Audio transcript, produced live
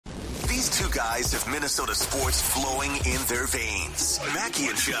guys have Minnesota sports flowing in their veins. Mackie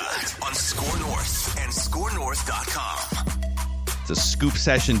and Judd on SKOR North and SKORNorth.com. It's a scoop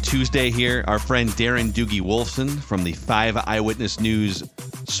session Tuesday here. Our friend Darren Doogie Wolfson from the 5 Eyewitness News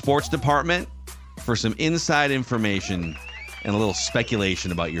Sports Department for some inside information and a little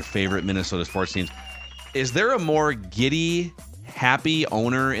speculation about your favorite Minnesota sports teams. Is there a more giddy, happy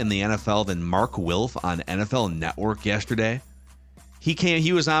owner in the NFL than Mark Wilf on NFL Network yesterday?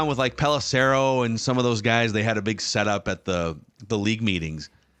 He was on with like Pelissero and some of those guys. They had a big setup at the league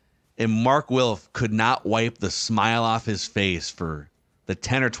meetings. And Mark Wilf could not wipe the smile off his face for the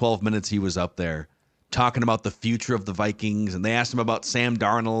 10 or 12 minutes he was up there talking about the future of the Vikings. And they asked him about Sam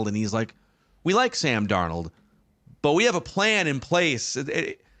Darnold, and he's like, we like Sam Darnold, but we have a plan in place.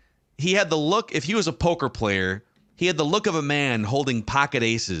 He had the look, if he was a poker player, he had the look of a man holding pocket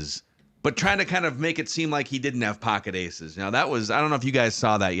aces, but trying to kind of make it seem like he didn't have pocket aces. Now, that was, I don't know if you guys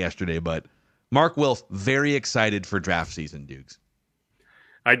saw that yesterday, but Mark Wilf, very excited for draft season, Dukes.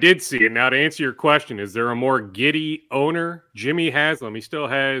 I did see it. Now, to answer your question, is there a more giddy owner? Jimmy Haslam, he still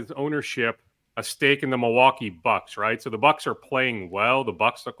has ownership, a stake in the Milwaukee Bucks, right? So the Bucks are playing well. The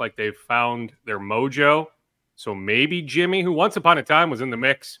Bucks look like they've found their mojo. So maybe Jimmy, who once upon a time was in the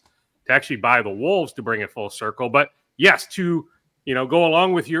mix to actually buy the Wolves to bring it full circle. But yes, to go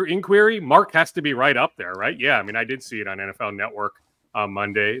along with your inquiry, Mark has to be right up there, right? Yeah, I mean, I did see it on NFL Network on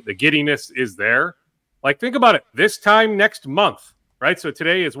Monday. The giddiness is there. Like, think about it. This time next month, right? So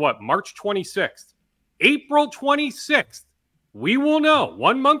today is what? March 26th. April 26th. We will know.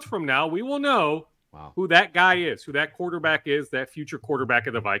 1 month from now, we will know who that guy is, who that quarterback is, that future quarterback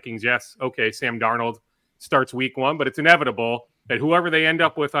of the Vikings. Yes, okay, Sam Darnold starts week 1, but it's inevitable that whoever they end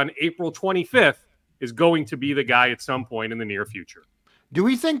up with on April 25th is going to be the guy at some point in the near future. Do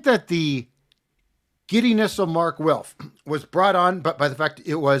we think that the giddiness of Mark Wilf was brought on by the fact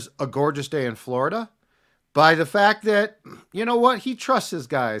it was a gorgeous day in Florida? By the fact that, you know what, he trusts his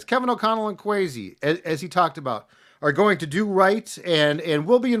guys. Kevin O'Connell and Kwesi, as he talked about, are going to do right and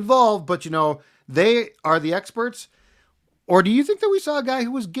will be involved, but, they are the experts. Or do you think that we saw a guy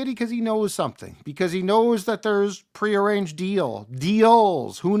who was giddy because he knows something? Because he knows that there's prearranged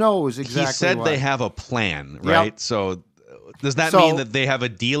deals. Who knows exactly He said what? they have a plan, right? Yep. So does that mean that they have a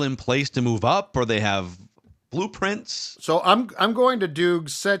deal in place to move up, or they have blueprints? So I'm going to, Doug,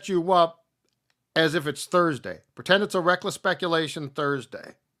 set you up as if it's Thursday. Pretend it's a reckless speculation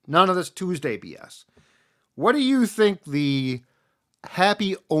Thursday. None of this Tuesday BS. What do you think the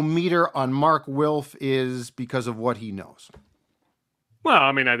happy o-meter on Mark Wilf is because of what he knows? Well,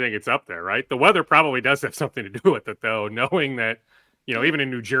 I mean, I think it's up there, right? The weather probably does have something to do with it, though, knowing that, even in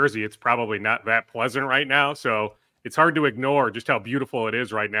New Jersey, it's probably not that pleasant right now. So it's hard to ignore just how beautiful it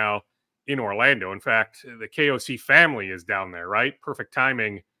is right now in Orlando. In fact, the KOC family is down there, right? Perfect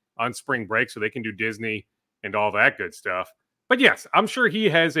timing on spring break so they can do Disney and all that good stuff. But yes, I'm sure he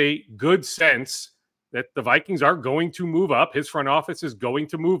has a good sense that the Vikings are going to move up. His front office is going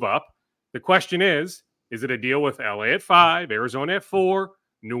to move up. The question is it a deal with LA at 5, Arizona at 4,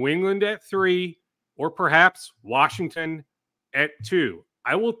 New England at 3, or perhaps Washington at 2?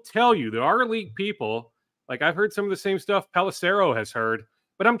 I will tell you, there are league people, like I've heard some of the same stuff Pelissero has heard,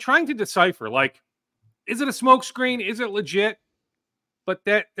 but I'm trying to decipher, like, is it a smokescreen? Is it legit? But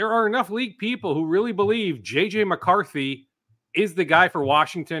that there are enough league people who really believe J.J. McCarthy is the guy for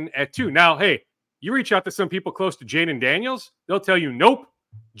Washington at 2. Now, hey, you reach out to some people close to Jaden Daniels, they'll tell you, nope,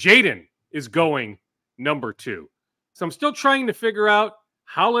 Jaden is going number 2. So I'm still trying to figure out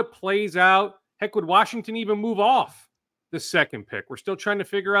how it plays out. Heck, would Washington even move off the second pick? We're still trying to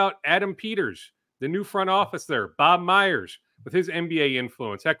figure out Adam Peters, the new front office there, Bob Myers with his NBA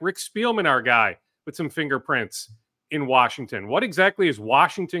influence. Heck, Rick Spielman, our guy, with some fingerprints in Washington. What exactly is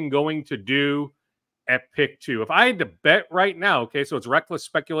Washington going to do at pick 2? If I had to bet right now, okay, so it's reckless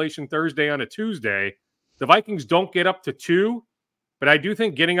speculation Thursday on a Tuesday, the Vikings don't get up to 2, but I do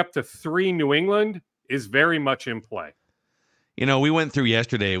think getting up to 3 New England is very much in play. We went through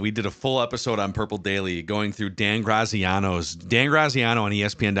yesterday, we did a full episode on Purple Daily going through Dan Graziano on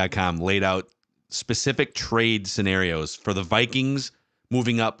ESPN.com laid out specific trade scenarios for the Vikings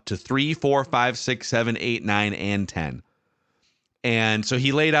moving up to 3, 4, 5, 6, 7, 8, 9, and 10. And so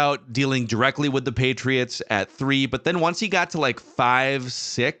he laid out dealing directly with the Patriots at 3, but then once he got to like 5,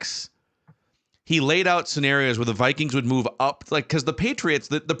 6, he laid out scenarios where the Vikings would move up, like, because the Patriots,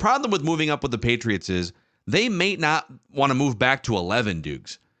 the problem with moving up with the Patriots is they may not want to move back to 11,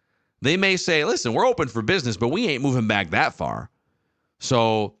 Dukes. They may say, listen, we're open for business, but we ain't moving back that far.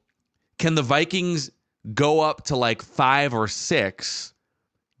 So can the Vikings go up to like 5 or 6,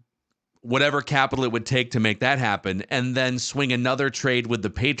 whatever capital it would take to make that happen, and then swing another trade with the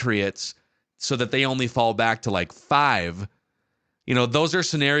Patriots so that they only fall back to like 5. Those are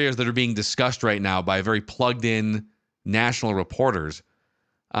scenarios that are being discussed right now by very plugged in national reporters.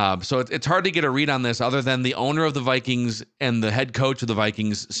 So it's hard to get a read on this other than the owner of the Vikings and the head coach of the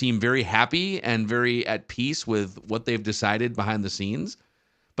Vikings seem very happy and very at peace with what they've decided behind the scenes.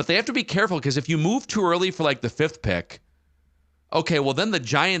 But they have to be careful because if you move too early for like the 5th pick, okay, well then the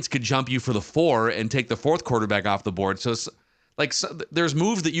Giants could jump you for the 4 and take the 4th quarterback off the board. So it's like there's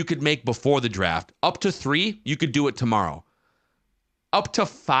moves that you could make before the draft. Up to 3, you could do it tomorrow. Up to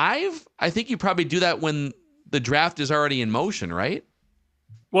 5, I think you probably do that when the draft is already in motion, right?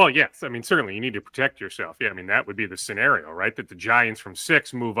 Well, yes. I mean, certainly you need to protect yourself. Yeah, I mean, that would be the scenario, right? That the Giants from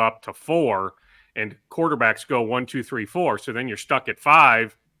 6 move up to 4 and quarterbacks go 1, 2, 3, 4. So then you're stuck at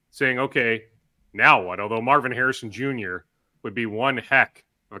 5 saying, okay, now what? Although Marvin Harrison Jr. would be one heck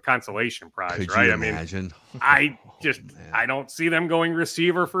of a consolation prize, Could right? you imagine? I don't see them going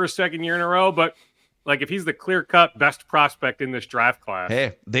receiver for a second year in a row, but like if he's the clear-cut best prospect in this draft class.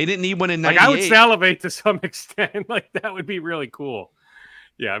 Hey, they didn't need one in 98. Like I would salivate to some extent. Like that would be really cool.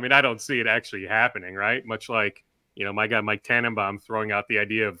 Yeah, I mean, I don't see it actually happening, right? Much like, my guy Mike Tannenbaum throwing out the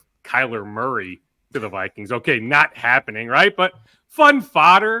idea of Kyler Murray to the Vikings. Okay, not happening, right? But fun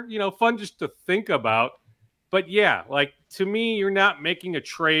fodder, fun just to think about. But yeah, like to me, you're not making a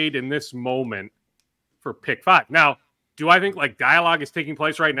trade in this moment for pick 5. Now, do I think like dialogue is taking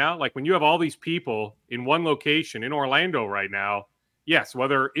place right now? Like when you have all these people in one location in Orlando right now, yes,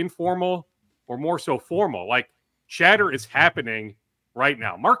 whether informal or more so formal, like chatter is happening right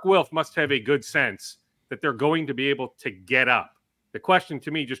now. Mark Wilf must have a good sense that they're going to be able to get up. The question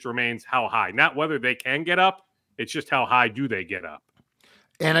to me just remains how high, not whether they can get up. It's just how high do they get up?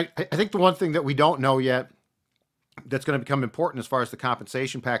 And I think the one thing that we don't know yet that's going to become important as far as the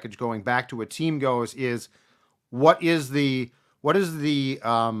compensation package going back to a team goes is what is the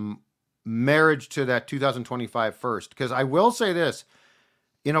marriage to that 2025 first? Because I will say this,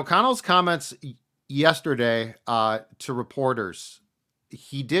 in O'Connell's comments yesterday to reporters,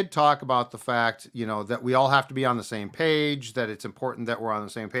 he did talk about the fact, that we all have to be on the same page, that it's important that we're on the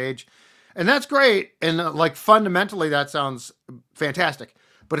same page. And that's great. And like fundamentally, that sounds fantastic.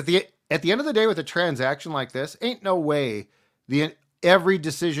 But at the end of the day with a transaction like this, ain't no way every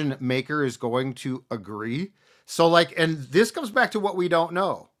decision maker is going to agree. So and this comes back to what we don't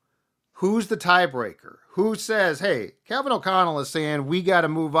know. Who's the tiebreaker? Who says, hey, Kevin O'Connell is saying we got to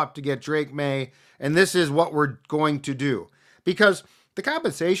move up to get Drake May, and this is what we're going to do. Because the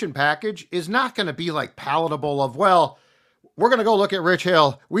compensation package is not going to be like palatable of, well, we're going to go look at Rich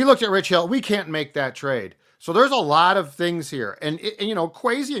Hill. We looked at Rich Hill. We can't make that trade. So there's a lot of things here. And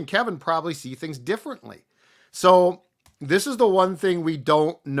Kwesi and Kevin probably see things differently. So this is the one thing we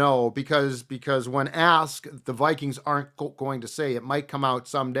don't know because when asked, the Vikings aren't going to say. It might come out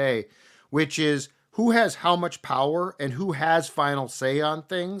someday, which is who has how much power and who has final say on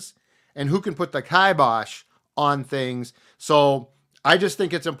things and who can put the kibosh on things. So I just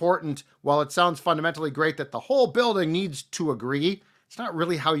think it's important, while it sounds fundamentally great that the whole building needs to agree, it's not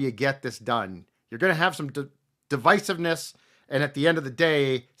really how you get this done. You're going to have some divisiveness, and at the end of the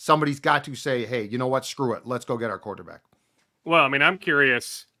day, somebody's got to say, hey, you know what, screw it. Let's go get our quarterback. Well, I mean, I'm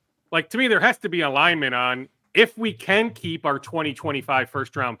curious. Like, to me, there has to be alignment on if we can keep our 2025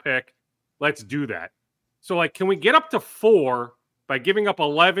 first-round pick, let's do that. So, like, can we get up to 4 by giving up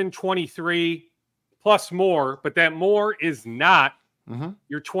 11, 23, plus more, but that more is not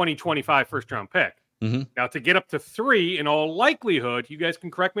your 2025 first-round pick. Now, to get up to 3, in all likelihood, you guys can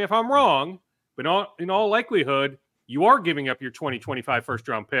correct me if I'm wrong, but in all likelihood, you are giving up your 2025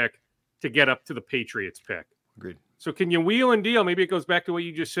 first-round pick to get up to the Patriots pick. Agreed. So can you wheel and deal? Maybe it goes back to what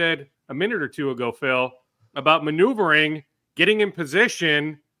you just said a minute or two ago, Phil, about maneuvering, getting in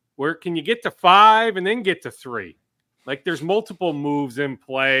position. Where can you get to 5 and then get to 3? Like there's multiple moves in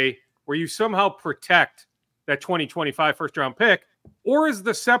play where you somehow protect that 2025 first-round pick, or is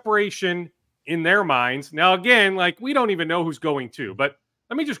the separation in their minds? Now, again, like we don't even know who's going to, but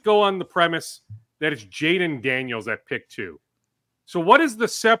let me just go on the premise that it's Jaden Daniels at pick 2. So what is the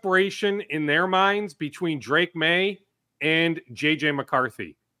separation in their minds between Drake May and J.J.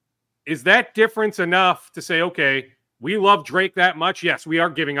 McCarthy? Is that difference enough to say, okay, we love Drake that much? Yes, we are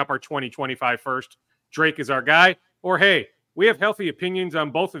giving up our 2025 first. Drake is our guy. Or, hey, we have healthy opinions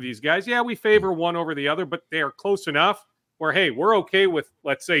on both of these guys. Yeah, we favor one over the other, but they are close enough where, hey, we're okay with,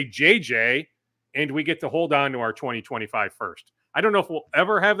 let's say, J.J., and we get to hold on to our 2025 first. I don't know if we'll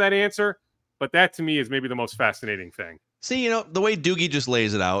ever have that answer, but that to me is maybe the most fascinating thing. See, the way Doogie just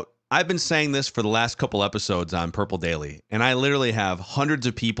lays it out, I've been saying this for the last couple episodes on Purple Daily, and I literally have hundreds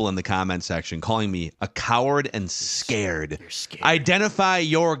of people in the comment section calling me a coward and scared. You're scared. Identify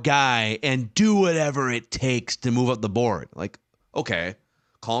your guy and do whatever it takes to move up the board. Like, okay,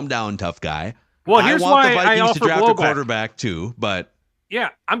 calm down, tough guy. Well, here's I want why the I Vikings offer to draft blowback. a quarterback too, but Yeah,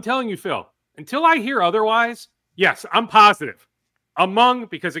 I'm telling you, Phil, until I hear otherwise, yes, I'm positive.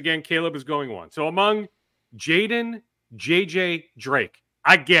 Because again, Caleb is going one. So among Jaden, JJ, Drake,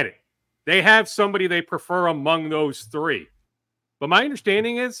 I get it. They have somebody they prefer among those three. But my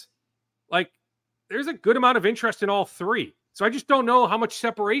understanding is, like, there's a good amount of interest in all three. So I just don't know how much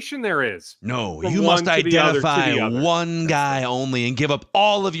separation there is. no, From you one must to the other to identify the other. one guy only and give up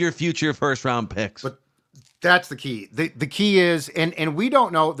all of your future first-round picks. But that's the key. The key is, and we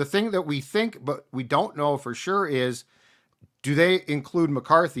don't know, the thing that we think, but we don't know for sure is, do they include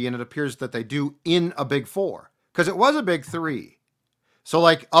McCarthy? And it appears that they do in a big four. Because it was a big three. So,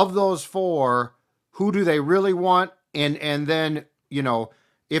 like, of those four, who do they really want? And then, you know,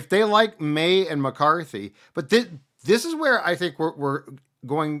 if they like May and McCarthy. But this is where I think we're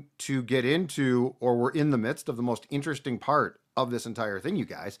going to get into, or we're in the midst of the most interesting part of this entire thing, you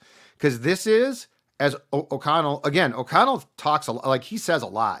guys. Because this is, as O'Connell talks a lot, like he says a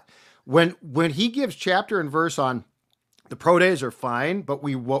lot. When he gives chapter and verse on the pro days are fine, but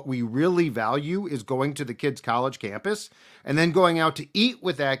what we really value is going to the kid's college campus and then going out to eat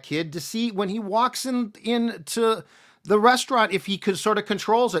with that kid to see when he walks into the restaurant if he could sort of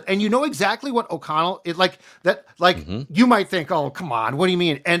controls it. And you know exactly what O'Connell is like. That You might think, oh, come on, what do you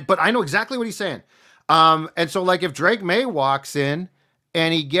mean? But I know exactly what he's saying. And so, like, if Drake May walks in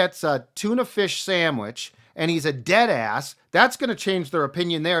and he gets a tuna fish sandwich and he's a dead ass, that's going to change their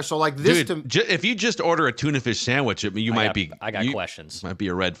opinion there. So, like, this, dude, if you just order a tuna fish sandwich, I got questions. Might be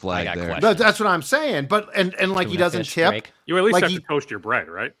a red flag there. Questions. That's what I'm saying. But and like, Tuna he doesn't fish, tip. Drake. You at least Like have to toast your bread,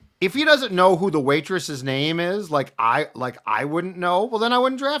 right? If he doesn't know who the waitress's name is, like I wouldn't know, well, then I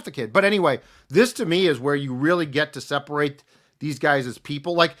wouldn't draft the kid. But anyway, this to me is where you really get to separate these guys as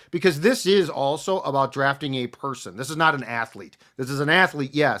people, like, because this is also about drafting a person. This is not an athlete. This is an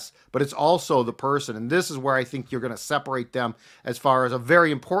athlete, yes, but it's also the person. And this is where I think you're going to separate them as far as a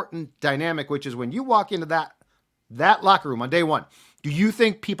very important dynamic, which is when you walk into that locker room on day one, do you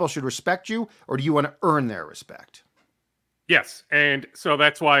think people should respect you, or do you want to earn their respect? Yes. And so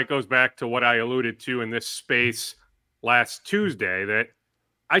that's why it goes back to what I alluded to in this space last Tuesday, that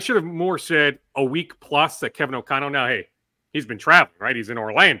I should have more said a week plus that Kevin O'Connell. Now, hey, he's been traveling, right? He's in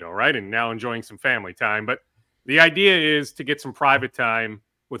Orlando, right? And now enjoying some family time. But the idea is to get some private time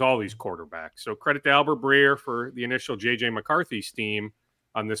with all these quarterbacks. So credit to Albert Breer for the initial J.J. McCarthy's team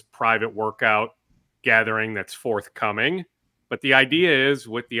on this private workout gathering that's forthcoming. But the idea is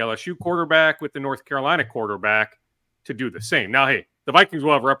with the LSU quarterback, with the North Carolina quarterback, to do the same. Now, hey, the Vikings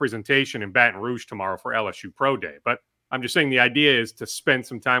will have representation in Baton Rouge tomorrow for LSU Pro Day. But I'm just saying the idea is to spend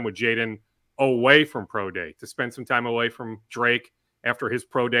some time with Jaden away from Pro Day, to spend some time away from Drake after his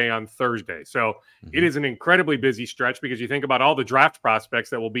Pro Day on Thursday. So it is an incredibly busy stretch because you think about all the draft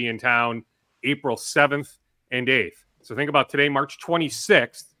prospects that will be in town April 7th and 8th. So think about today, March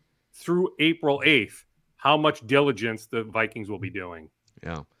 26th through April 8th, how much diligence the Vikings will be doing.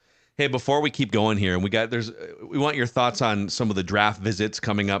 Yeah. Hey, before we keep going here, and we want your thoughts on some of the draft visits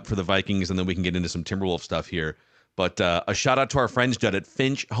coming up for the Vikings, and then we can get into some Timberwolves stuff here. But a shout out to our friends, Judd, at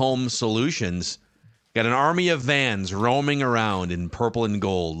Finch Home Solutions. Got an army of vans roaming around in purple and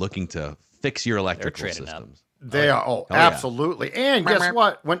gold, looking to fix your electrical systems. They are, absolutely. Yeah. And guess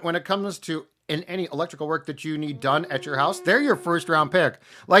what? When it comes to any electrical work that you need done at your house, they're your first round pick.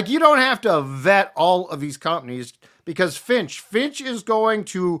 Like, you don't have to vet all of these companies because Finch is going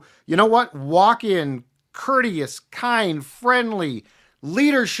to, you know what? Walk in courteous, kind, friendly,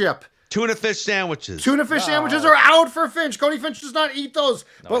 leadership. Tuna fish sandwiches. Tuna fish sandwiches are out for Finch. Cody Finch does not eat those.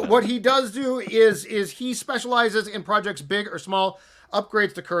 But what he does do is he specializes in projects big or small,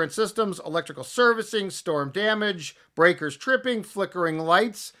 upgrades to current systems, electrical servicing, storm damage, breakers tripping, flickering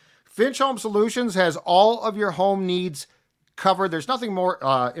lights. Finch Home Solutions has all of your home needs covered. There's nothing more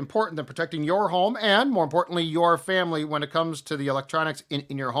important than protecting your home and, more importantly, your family when it comes to the electronics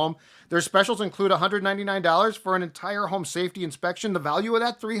in your home. Their specials include $199 for an entire home safety inspection. The value of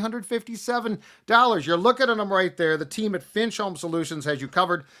that, $357. You're looking at them right there. The team at Finch Home Solutions has you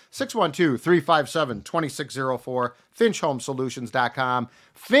covered. 612-357-2604. FinchHomeSolutions.com.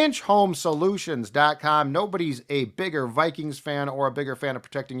 FinchHomeSolutions.com. Nobody's a bigger Vikings fan or a bigger fan of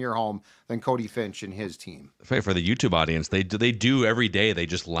protecting your home than Cody Finch and his team. For the YouTube audience, they do every day. They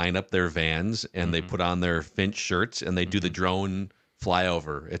just line up their vans and they put on their Finch shirts and they do the drone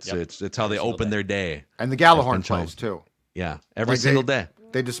flyover. It's how they open their day. And the Gallahorn plays too. Yeah, every single day.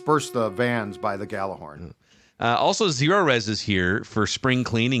 They disperse the vans by the Gallahorn. Also, Zero Res is here for spring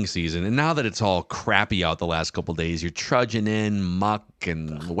cleaning season. And now that it's all crappy out the last couple of days, you're trudging in muck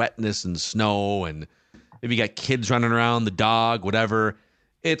and wetness and snow. And if you got kids running around, the dog, whatever,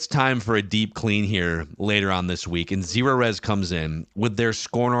 it's time for a deep clean here later on this week. And Zero Res comes in with their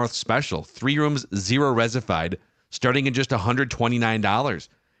SKOR North special. 3 rooms, Zero Resified, starting at just $129.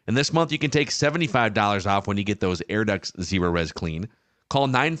 And this month you can take $75 off when you get those air ducts Zero Res clean. Call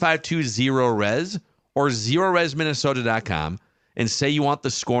 952-0-RES or ZeroResMinnesota.com and say you want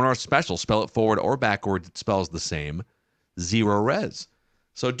the SKOR North special. Spell it forward or backwards. It spells the same. Zero Res.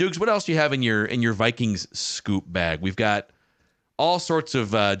 So, Dukes, what else do you have in your Vikings scoop bag? We've got all sorts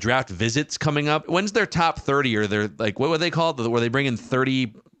of draft visits coming up. When's their top 30? Or their, like, what were they called? Were they bringing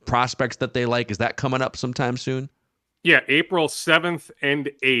 30 prospects that they like? Is that coming up sometime soon? Yeah, April 7th and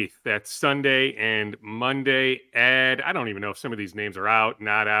 8th. That's Sunday and Monday. And I don't even know if some of these names are out,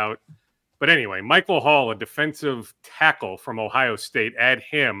 not out. But anyway, Michael Hall, a defensive tackle from Ohio State, add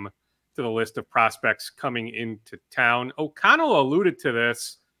him to the list of prospects coming into town. O'Connell alluded to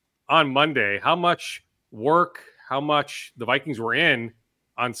this on Monday, how much work, how much the Vikings were in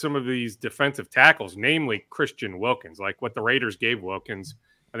on some of these defensive tackles, namely Christian Wilkins. Like what the Raiders gave Wilkins,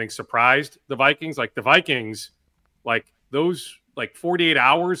 I think surprised the Vikings. Like the Vikings, like those like 48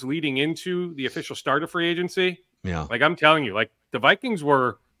 hours leading into the official start of free agency. Yeah. Like I'm telling you, like the Vikings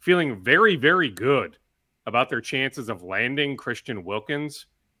were feeling very, very good about their chances of landing Christian Wilkins.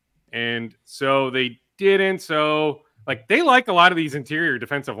 And so they didn't. So like they like a lot of these interior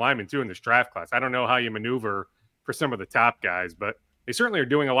defensive linemen too in this draft class. I don't know how you maneuver for some of the top guys, but they certainly are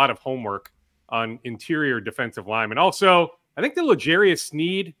doing a lot of homework on interior defensive linemen. Also, I think the L'Jarius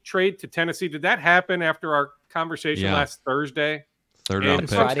Sneed trade to Tennessee, did that happen after our conversation last Thursday? Third round pick.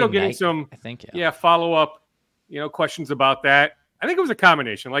 So I'm still getting some follow-up, questions about that. I think it was a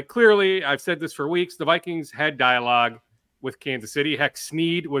combination. Like clearly, I've said this for weeks, the Vikings had dialogue with Kansas City. Heck,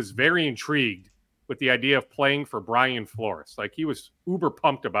 Sneed was very intrigued with the idea of playing for Brian Flores. Like he was uber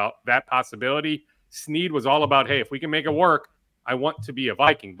pumped about that possibility. Sneed was all about, hey, if we can make it work, I want to be a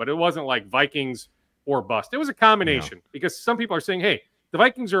Viking. But it wasn't like Vikings or bust. It was a combination because some people are saying, hey, the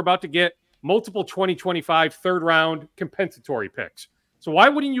Vikings are about to get multiple 2025 third-round compensatory picks. So why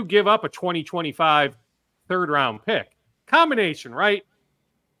wouldn't you give up a 2025 third-round pick? Combination, right?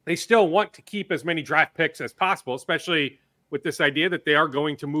 They still want to keep as many draft picks as possible, especially with this idea that they are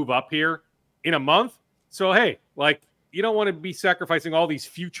going to move up here in a month. So, hey, like you don't want to be sacrificing all these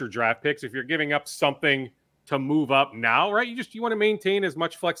future draft picks if you're giving up something to move up now, right? You want to maintain as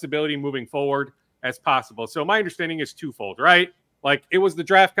much flexibility moving forward as possible. So my understanding is twofold, right? Like it was the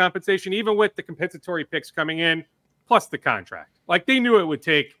draft compensation, even with the compensatory picks coming in, plus the contract. Like they knew it would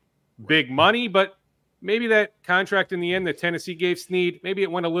take big money, but maybe that contract in the end that Tennessee gave Sneed, maybe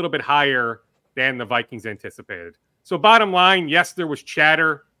it went a little bit higher than the Vikings anticipated. So bottom line, yes, there was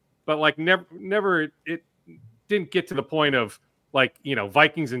chatter, but like never it didn't get to the point of like,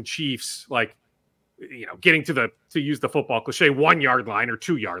 Vikings and Chiefs, like, getting to use the football cliche 1 yard line or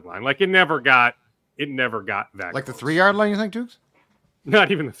 2 yard line. Like it never got that. Like close. the 3 yard line, you think, Dukes?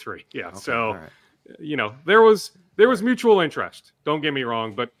 Not even the 3. Yeah. Okay, so, right. There was mutual interest. Don't get me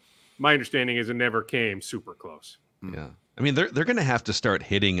wrong, but my understanding is it never came super close. Yeah. I mean, they're going to have to start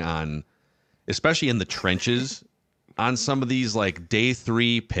hitting on, especially in the trenches, on some of these like day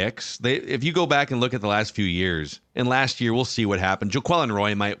 3 picks. If you go back and look at the last few years, and last year we'll see what happened. Jaquelin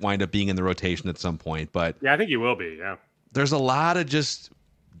Roy might wind up being in the rotation at some point, but yeah, I think he will be. Yeah. There's a lot of just,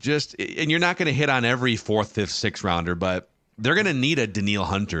 and you're not going to hit on every 4th, 5th, 6th rounder, but they're going to need a Danielle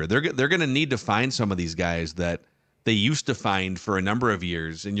Hunter. They're going to need to find some of these guys that they used to find for a number of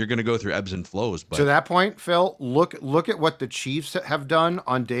years, and you're going to go through ebbs and flows. But to that point, Phil, look at what the Chiefs have done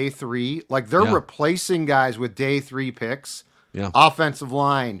on day 3. Like they're replacing guys with day 3 picks. Yeah. Offensive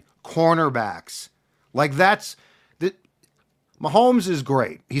line, cornerbacks. Like Mahomes is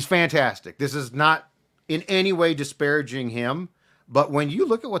great. He's fantastic. This is not in any way disparaging him. But when you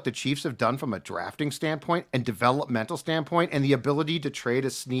look at what the Chiefs have done from a drafting standpoint and developmental standpoint and the ability to trade a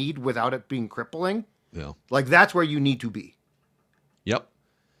Sneed without it being crippling, like that's where you need to be. Yep.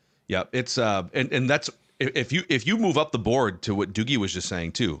 It's and that's if you move up the board to what Doogie was just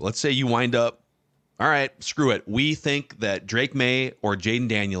saying too. Let's say you wind up, all right, screw it. We think that Drake May or Jaden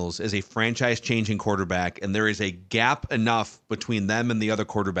Daniels is a franchise-changing quarterback, and there is a gap enough between them and the other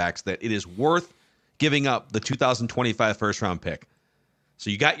quarterbacks that it is worth giving up the 2025 first-round pick. So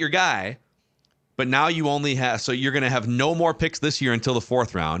you got your guy, but now you only have, so you're going to have no more picks this year until the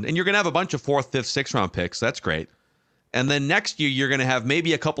 4th round, and you're going to have a bunch of 4th, 5th, 6th round picks. That's great. And then next year, you're going to have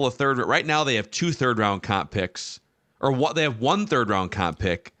maybe a couple of right now they have 2 third-round comp picks, or what they have one third round comp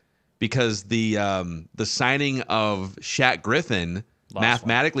pick because the signing of Shaq Griffin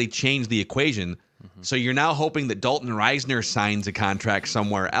mathematically changed the equation. So you're now hoping that Dalton Reisner signs a contract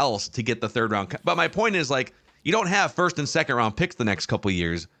somewhere else to get the third round. But my point is, like, you don't have first and second round picks the next couple of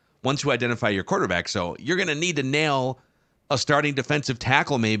years once you identify your quarterback. So you're going to need to nail a starting defensive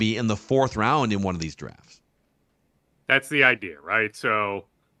tackle maybe in the fourth round in one of these drafts. That's the idea, right? So,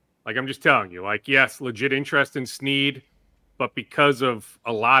 like, I'm just telling you, like, yes, legit interest in Snead, but because of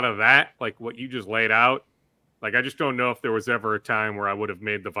a lot of that, like what you just laid out, like, I just don't know if there was ever a time where I would have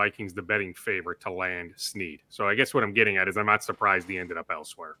made the Vikings the betting favorite to land Snead. So I guess what I'm getting at is I'm not surprised he ended up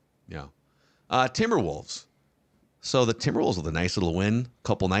elsewhere. Yeah. Timberwolves. So the Timberwolves with a nice little win a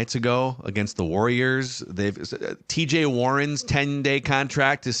couple nights ago against the Warriors. They've TJ Warren's 10-day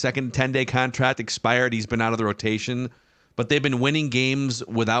contract, his second 10-day contract expired. He's been out of the rotation, but they've been winning games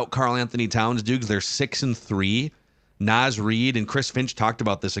without Karl Anthony Towns. Dukes, they're 6-3. Naz Reid and Chris Finch talked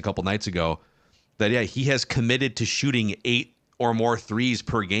about this a couple nights ago. That he has committed to shooting 8 or more threes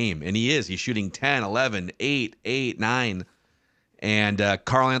per game, and he is. He's shooting 10, 11, 8, 9. And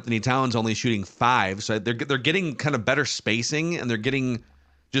Karl Anthony Towns only shooting 5. So they're getting kind of better spacing, and they're getting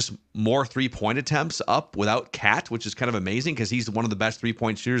just more 3-point attempts up without Cat, which is kind of amazing because he's one of the best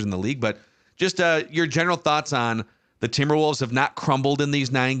 3-point shooters in the league. But just your general thoughts on the Timberwolves have not crumbled in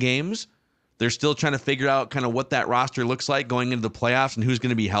these 9 games. They're still trying to figure out kind of what that roster looks like going into the playoffs and who's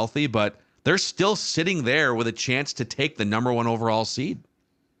going to be healthy. But they're still sitting there with a chance to take the number 1 overall seed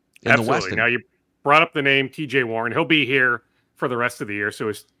in the West. Now, you brought up the name TJ Warren. He'll be here for the rest of the year, so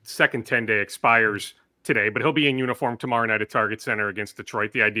his second 10-day expires today, but he'll be in uniform tomorrow night at Target Center against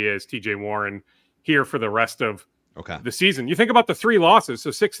Detroit. The idea is TJ Warren here for the rest of the season. You think about the 3 losses, so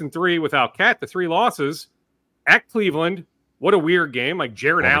 6-3 without Cat, the 3 losses at Cleveland. What a weird game. Like,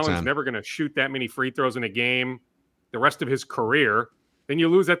 Jared Allen's never going to shoot that many free throws in a game the rest of his career. Then you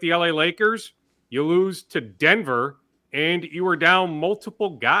lose at the LA Lakers, you lose to Denver, and you were down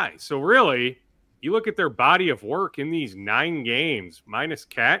multiple guys. So really, you look at their body of work in these 9 games, minus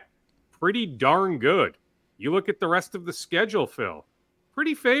Cat, pretty darn good. You look at the rest of the schedule, Phil,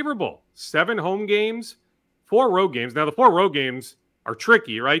 pretty favorable. 7 home games, 4 road games. Now, the 4 road games are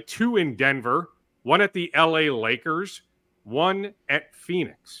tricky, right? 2 in Denver, 1 at the LA Lakers, 1 at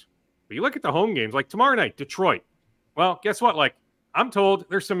Phoenix. But you look at the home games, like tomorrow night, Detroit. Well, guess what? Like, I'm told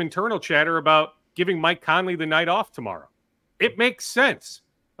there's some internal chatter about giving Mike Conley the night off tomorrow. It makes sense.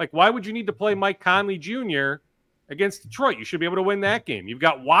 Like, why would you need to play Mike Conley Jr. against Detroit? You should be able to win that game. You've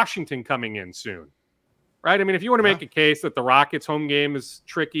got Washington coming in soon, right? I mean, if you want to make a case that the Rockets home game is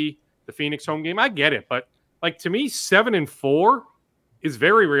tricky, the Phoenix home game, I get it. But, like, to me, 7-4 is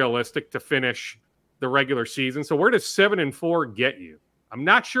very realistic to finish the regular season. So where does 7-4 get you? I'm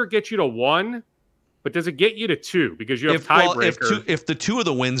not sure it gets you to 1, but does it get you to 2? Because you have tiebreaker. Well, if the 2 of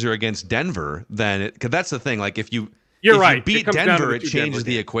the wins are against Denver, then because that's the thing. Like, if you beat Denver, it changes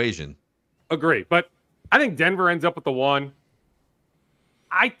the equation. Agree. But I think Denver ends up with the 1.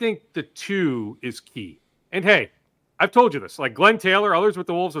 I think the 2 is key. And hey, I've told you this. Like Glenn Taylor, others with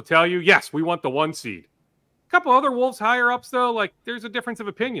the Wolves will tell you, yes, we want the 1 seed. A couple other Wolves higher ups, though, like there's a difference of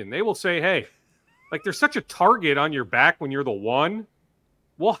opinion. They will say, hey, like there's such a target on your back when you're the 1.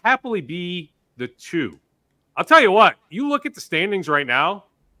 We'll happily be the 2. I'll tell you what, you look at the standings right now.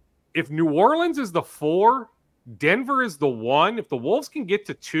 If New Orleans is the 4, Denver is the 1. If the Wolves can get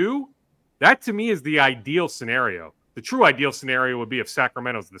to 2, that to me is the ideal scenario. The true ideal scenario would be if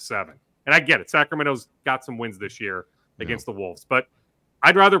Sacramento's the 7. And I get it. Sacramento's got some wins this year against the Wolves. But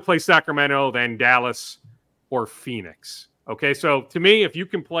I'd rather play Sacramento than Dallas or Phoenix. Okay, so to me, if you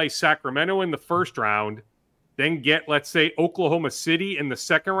can play Sacramento in the first round, then get, let's say, Oklahoma City in the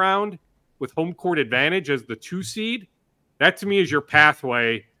second round with home court advantage as the 2 seed, that to me is your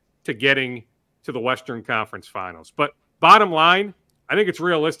pathway to getting to the Western Conference Finals. But bottom line, I think it's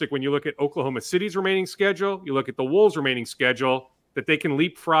realistic when you look at Oklahoma City's remaining schedule, you look at the Wolves' remaining schedule, that they can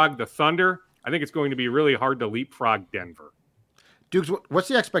leapfrog the Thunder. I think it's going to be really hard to leapfrog Denver. Dukes, what's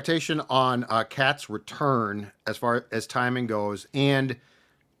the expectation on Cat's return as far as timing goes? And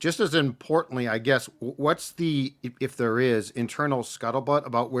just as importantly, I guess, what's the, if there is, internal scuttlebutt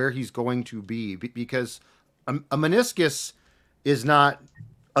about where he's going to be? Because a meniscus is not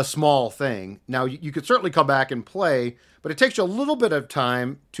a small thing. Now, you could certainly come back and play, but it takes you a little bit of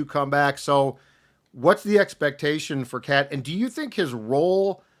time to come back. So what's the expectation for Cat? And do you think his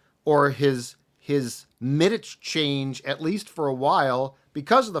role or his minutes change, at least for a while,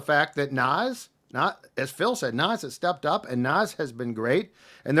 because of the fact that Naz, as Phil said, Naz has stepped up and Naz has been great.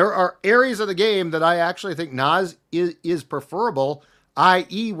 And there are areas of the game that I actually think Naz is preferable,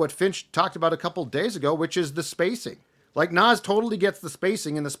 i.e. what Finch talked about a couple days ago, which is the spacing. Like Nas totally gets the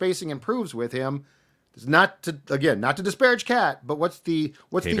spacing, and the spacing improves with him. It's not to disparage Cat, but what's the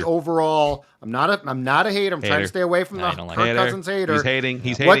overall? I'm not a hater. I'm trying to stay away from the Kirk Cousins hater. He's hating.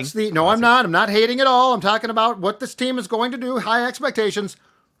 He's hating. No, I'm not. I'm not hating at all. I'm talking about what this team is going to do. High expectations.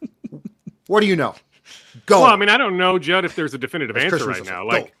 What do you know? Go. Well, I mean, I don't know, Judd, if there's a definitive answer right now.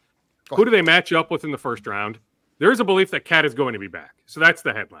 Like, who do they match up with in the first round? There's a belief that Cat is going to be back. So that's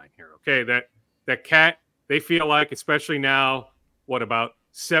the headline here. Okay, that Cat, they feel like, especially now, about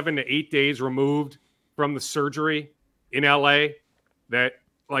 7 to 8 days removed from the surgery in LA, that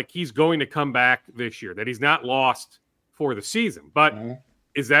like he's going to come back this year, that he's not lost for the season. But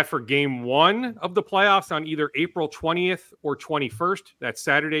is that for game 1 of the playoffs on either April 20th or 21st, that's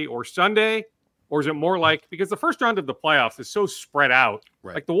Saturday or Sunday? Or is it more like, because the first round of the playoffs is so spread out,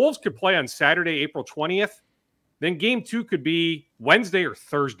 like the Wolves could play on Saturday, April 20th, then game 2 could be Wednesday or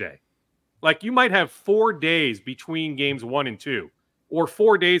Thursday. Like you might have 4 days between games 1 and 2, or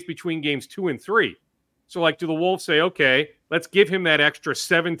 4 days between games 2 and 3. So, like, do the Wolves say, okay, let's give him that extra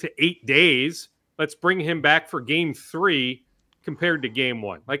 7 to 8 days. Let's bring him back for game 3 compared to game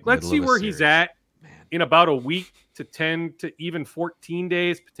 1. Like, let's see where he's at in about a week to 10 to even 14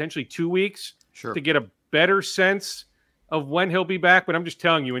 days, potentially 2 weeks, to get a better sense of when he'll be back. But I'm just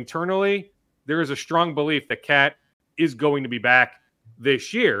telling you, internally, there is a strong belief that Cat is going to be back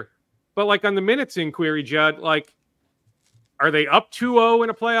this year. But, like, on the minutes inquiry, Judd, like, are they up 2-0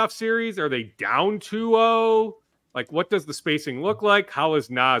 in a playoff series? Are they down 2-0? Like, what does the spacing look like? How is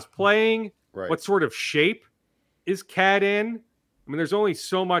Nas playing? What sort of shape is Cat in? I mean, there's only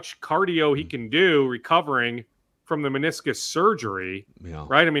so much cardio he can do recovering from the meniscus surgery,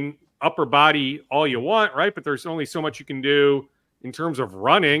 right? I mean, upper body all you want, right? But there's only so much you can do in terms of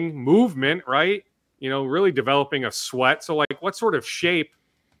running, movement, right? You know, really developing a sweat. So, like, what sort of shape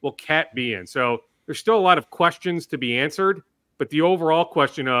will Cat be in? So there's still a lot of questions to be answered. But the overall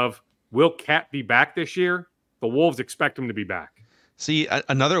question of, will Cat be back this year? The Wolves expect him to be back. See,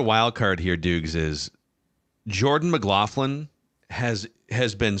 another wild card here, Dukes, is Jordan McLaughlin has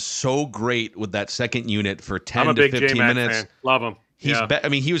been so great with that second unit for 10 to 15 minutes. Fan. Love him. I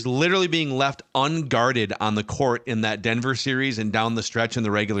mean, he was literally being left unguarded on the court in that Denver series and down the stretch in the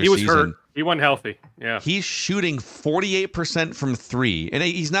regular season. He was hurt. He wasn't healthy. Yeah. He's shooting 48% from 3. And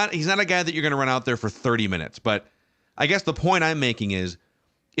he's not a guy that you're going to run out there for 30 minutes. But I guess the point I'm making is,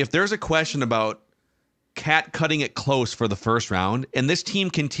 if there's a question about Cat cutting it close for the first round, and this team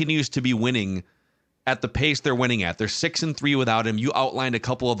continues to be winning at the pace they're winning at, they're 6-3 without him. You outlined a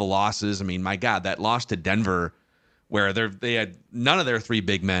couple of the losses. I mean, my God, that loss to Denver, where they had none of their 3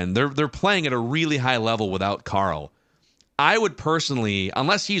 big men. They're playing at a really high level without Karl. I would personally,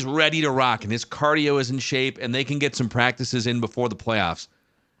 unless he's ready to rock and his cardio is in shape and they can get some practices in before the playoffs,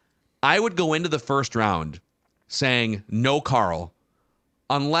 I would go into the first round saying no Karl,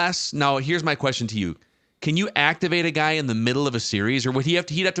 unless, now here's my question to you. Can you activate a guy in the middle of a series, or would he'd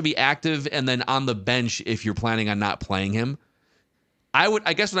have to be active and then on the bench if you're planning on not playing him?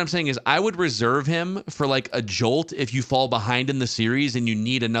 I guess what I'm saying is I would reserve him for like a jolt if you fall behind in the series and you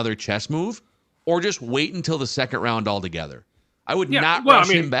need another chess move, or just wait until the second round altogether. I would not rush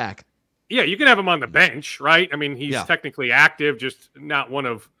him back. Yeah, you can have him on the bench, right? I mean, he's technically active, just not one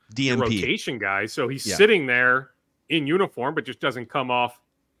of the rotation guys. So he's sitting there in uniform, but just doesn't come off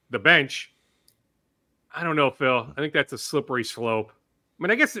the bench. I don't know, Phil. I think that's a slippery slope. I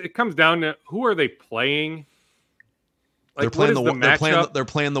mean, I guess it comes down to, who are they playing? Like, they're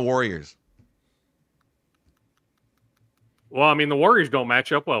playing the Warriors. Well, I mean, the Warriors don't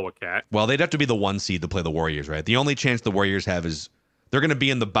match up well with Cat. Well, they'd have to be the 1 seed to play the Warriors, right? The only chance the Warriors have is they're going to be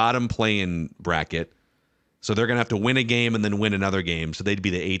in the bottom play-in bracket. So they're going to have to win a game and then win another game. So they'd be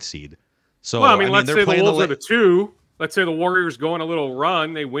the 8 seed. So, well, I mean, let's say the Wolves are the 2. Let's say the Warriors go on a little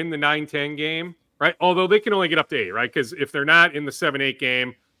run. They win the 9-10 game, right? Although they can only get up to 8, right? Because if they're not in the 7-8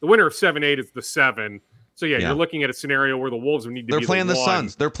 game, the winner of 7-8 is the 7. So, you're looking at a scenario where the Wolves would need to be playing the 1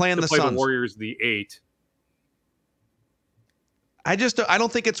 Suns. They're playing the Suns. The Warriors the 8. I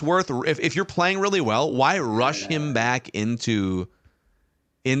don't think it's worth, if you're playing really well, why rush him back into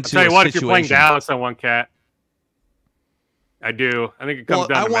I'll tell you what, if you're playing Dallas, I want Cat. I do. I think it comes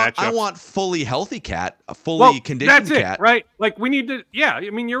down to matchups. I want fully healthy Cat, a fully conditioned Cat. Cat. Right? Like, we need to, I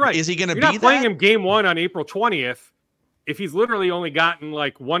mean, you're right. Is he going to be You're not playing him game 1 on April 20th if he's literally only gotten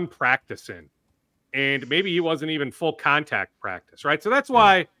like 1 practice in. And maybe he wasn't even full contact practice, right? So that's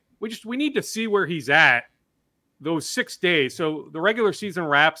why we need to see where he's at those 6 days. So the regular season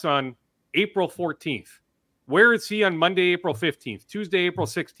wraps on April 14th. Where is he on Monday, April 15th, Tuesday, April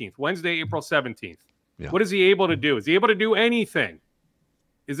 16th, Wednesday, April 17th? Yeah. What is he able to do? Is he able to do anything?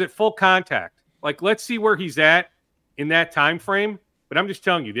 Is it full contact? Like, let's see where he's at in that time frame. But I'm just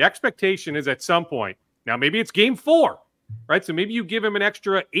telling you, the expectation is at some point. Now, maybe it's game 4, right? So maybe you give him an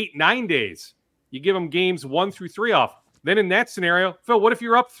extra 8-9 days. You give him games 1 through 3 off. Then in that scenario, Phil, what if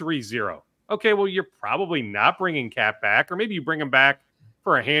you're up 3-0? Okay, well, you're probably not bringing Cap back, or maybe you bring him back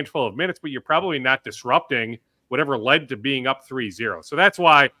for a handful of minutes, but you're probably not disrupting whatever led to being up 3-0. So that's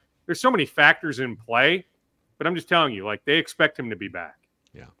why there's so many factors in play. But I'm just telling you, like, they expect him to be back.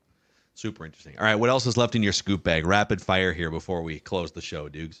 Yeah. Super interesting. All right, what else is left in your scoop bag? Rapid fire here before we close the show,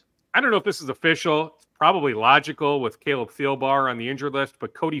 Dukes. I don't know if this is official. It's probably logical with Caleb Thielbar on the injured list,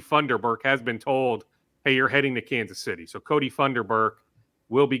 but Cody Funderburk has been told, hey, you're heading to Kansas City. So Cody Funderburk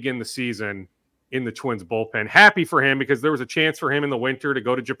will begin the season in the Twins bullpen. Happy for him because there was a chance for him in the winter to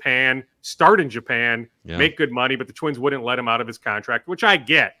go to Japan, start in Japan, make good money, but the Twins wouldn't let him out of his contract, which I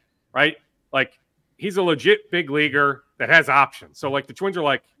get, right? Like, he's a legit big leaguer that has options. So, like, the Twins are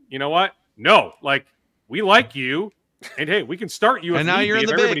like, you know what? No, like, we like you, and hey, we can start you if now you're in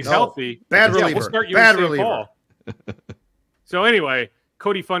the everybody's healthy. Bad reliever. We'll start you Bad in St. reliever. Paul. So anyway,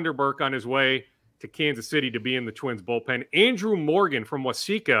 Cody Funderburk on his way to Kansas City to be in the Twins bullpen. Andrew Morgan from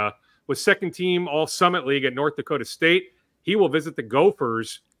Waseca was second team All-Summit League at North Dakota State. He will visit the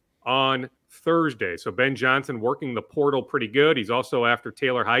Gophers on Thursday. So Ben Johnson working the portal pretty good. He's also after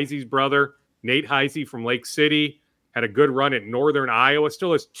Taylor Heisey's brother, Nate Heisey from Lake City. Had a good run at Northern Iowa.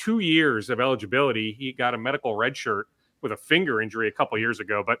 Still has 2 years of eligibility. He got a medical red shirt with a finger injury a couple years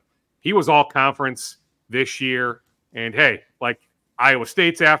ago, but he was all conference this year. And hey, like, Iowa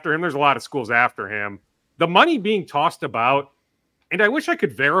State's after him. There's a lot of schools after him. The money being tossed about, and I wish I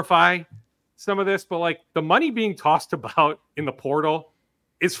could verify some of this, but like, the money being tossed about in the portal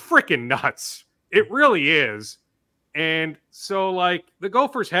is freaking nuts. It really is. And so, like, the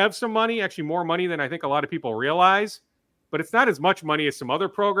Gophers have some money, actually more money than I think a lot of people realize, but it's not as much money as some other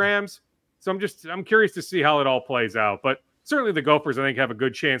programs. So I'm curious to see how it all plays out. But certainly the Gophers, I think, have a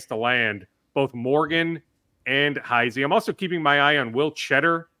good chance to land both Morgan and Heisey. I'm also keeping my eye on Will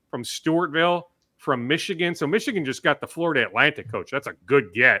Cheddar from Stewartville from Michigan. So Michigan just got the Florida Atlantic coach. That's a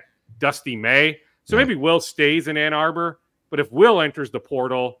good get, Dusty May. So maybe Will stays in Ann Arbor. But if Will enters the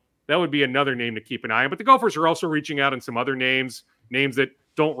portal, that would be another name to keep an eye on. But the Gophers are also reaching out on some other names that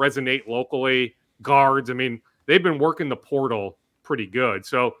don't resonate locally, guards. I mean, they've been working the portal pretty good.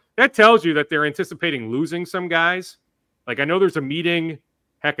 So that tells you that they're anticipating losing some guys. Like, I know there's a meeting,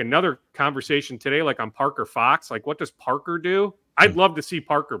 heck, another conversation today, like on Parker Fox. Like, what does Parker do? I'd love to see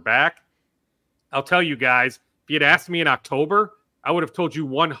Parker back. I'll tell you guys, if you had asked me in October, I would have told you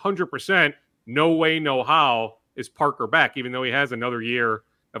 100%, no way, no how is Parker back, even though he has another year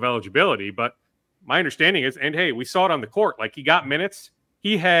of eligibility. But my understanding is, and hey, we saw it on the court, like, he got minutes.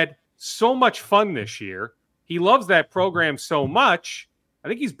 He had so much fun this year. He loves that program so much. I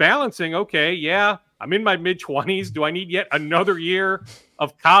think he's balancing, okay, yeah, I'm in my mid-20s. Do I need yet another year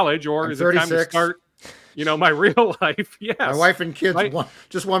of college, or is it time to start, my real life? Yes. My wife and kids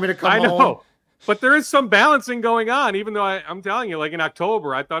just want me to come home. I know. But there is some balancing going on, even though I'm telling you, like, in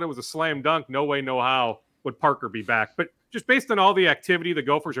October, I thought it was a slam dunk. No way, no how would Parker be back. But just based on all the activity the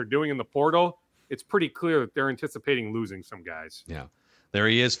Gophers are doing in the portal, it's pretty clear that they're anticipating losing some guys. Yeah. There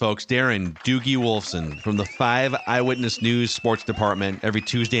he is, folks. Darren Doogie Wolfson from the 5 Eyewitness News Sports Department every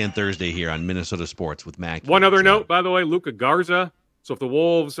Tuesday and Thursday here on Minnesota Sports with Mac. One other note, by the way, Luka Garza. So if the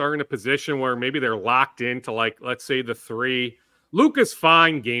Wolves are in a position where maybe they're locked into, like, let's say the 3, Luka's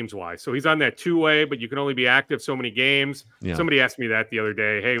fine games-wise. So he's on that 2-way, but you can only be active so many games. Yeah. Somebody asked me that the other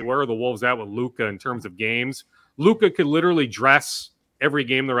day. Hey, where are the Wolves at with Luka in terms of games? Luka could literally dress every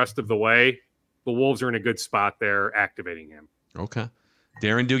game the rest of the way. The Wolves are in a good spot there activating him. Okay.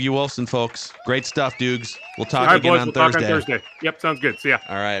 Darren Doogie Wolfson, folks. Great stuff, Dukes. We'll talk again on Thursday. Talk on Thursday. Yep, sounds good. See ya.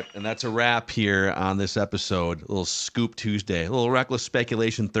 All right, and that's a wrap here on this episode. A little Scoop Tuesday, a little Reckless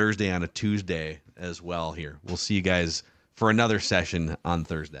Speculation Thursday on a Tuesday as well here. We'll see you guys for another session on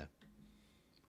Thursday.